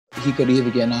He could either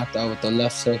get knocked out with the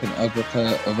left hook, an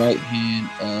uppercut, a right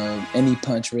hand, any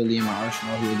punch really in my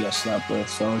arsenal he would get slapped with.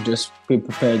 So just be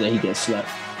prepared that he gets slapped.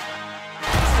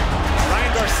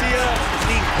 Ryan Garcia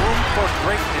needs room for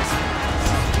greatness.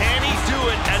 Can he do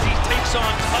it as he takes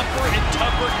on tougher and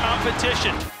tougher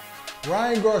competition?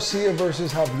 Ryan Garcia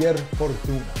versus Javier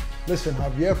Fortuna. Listen,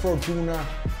 Javier Fortuna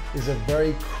is a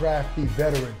very crafty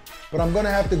veteran, but I'm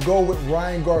gonna have to go with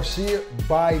Ryan Garcia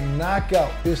by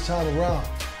knockout this time around.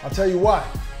 I'll tell you why.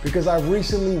 Because I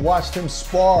recently watched him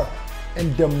spar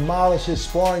and demolish his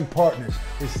sparring partners.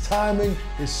 His timing,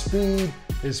 his speed,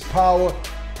 his power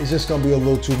is just gonna be a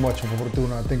little too much for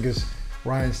Fortuna. I think it's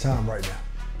Ryan's time right now.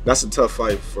 That's a tough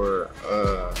fight for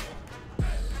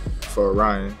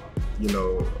Ryan. You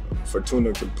know,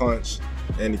 Fortuna can punch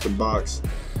and he can box,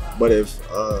 but if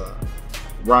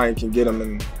Ryan can get him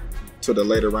into the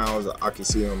later rounds, I can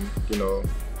see him, you know,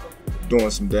 doing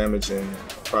some damage and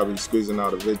probably squeezing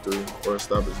out a victory or a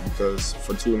stoppage because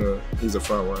Fortuna, he's a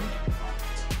front runner.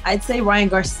 I'd say Ryan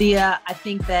Garcia, I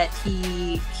think that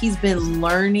he's been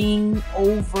learning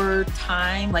over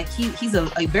time. Like he's a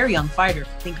very young fighter,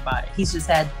 think about it. He's just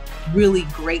had really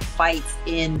great fights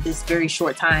in this very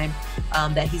short time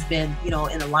that he's been, you know,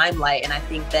 in the limelight. And I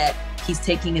think that he's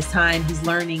taking his time, he's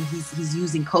learning, he's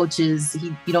using coaches.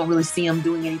 You don't really see him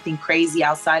doing anything crazy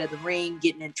outside of the ring,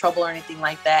 getting in trouble or anything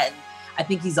like that. And I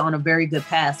think he's on a very good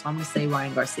path. So I'm gonna say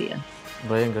Ryan Garcia.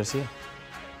 Ryan Garcia,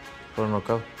 for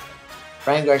knockout.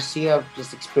 Ryan Garcia,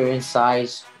 just experience,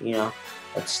 size, you know,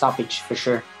 a stoppage for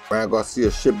sure. Ryan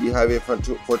Garcia should be Javier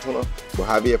Fortuna, but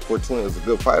Javier Fortuna is a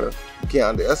good fighter. You can't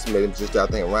underestimate him, just that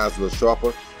I think Ryan's a little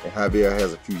sharper, and Javier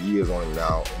has a few years on him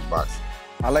now in boxing.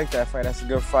 I like that fight. That's a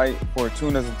good fight.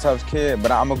 Fortuna's a tough kid,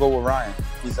 but I'm going to go with Ryan.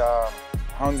 He's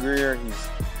hungrier, he's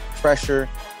fresher,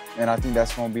 and I think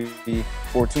that's going to be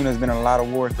Fortuna's been in a lot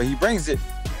of wars, but he brings it.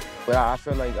 But I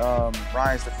feel like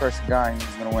Ryan's the first guy and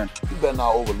he's going to win. You better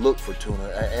not overlook Fortuna.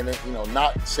 And, you know,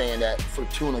 not saying that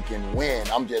Fortuna can win.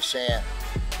 I'm just saying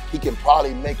he can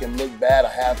probably make him look bad or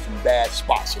have some bad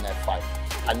spots in that fight.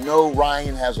 I know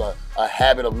Ryan has a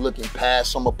habit of looking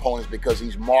past some opponents because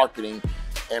he's marketing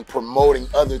and promoting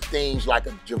other things like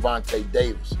a Gervonta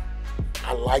Davis.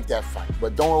 I like that fight,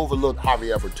 but don't overlook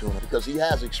Javier Fortuna because he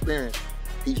has experience.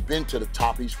 He's been to the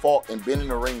top. He's fought and been in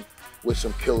the ring with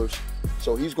some killers.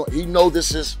 So he knows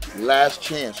this is last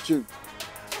chance too.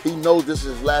 He knows this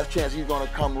is his last chance. He's gonna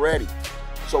come ready.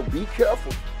 So be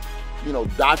careful. You know,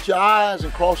 dot your I's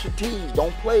and cross your T's.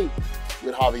 Don't play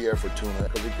with Javier Fortuna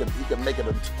because he can make it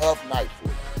a tough night for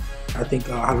you. I think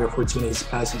Javier Fortuna is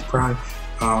past his prime.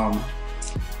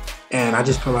 And I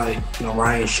just feel like, you know,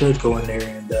 Ryan should go in there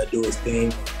and do his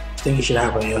thing. I think he should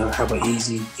have an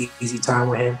easy time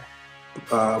with him.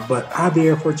 But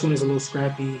Javier Fortuna is a little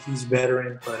scrappy. He's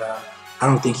veteran, but I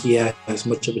don't think he has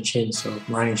much of a chin. So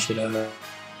Ryan should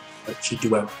do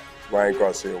well. Ryan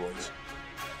Garcia wins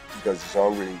because he's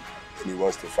hungry and he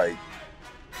wants to fight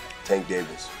Tank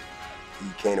Davis. He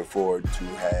can't afford to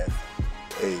have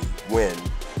a win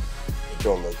that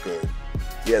don't look good.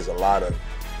 He has a lot of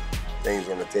things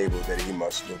on the table that he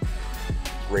must look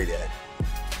great at.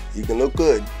 He can look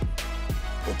good,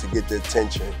 but to get the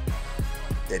attention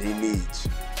that he needs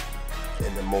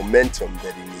and the momentum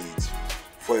that he needs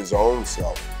for his own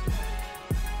self,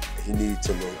 he needs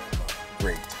to look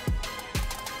great.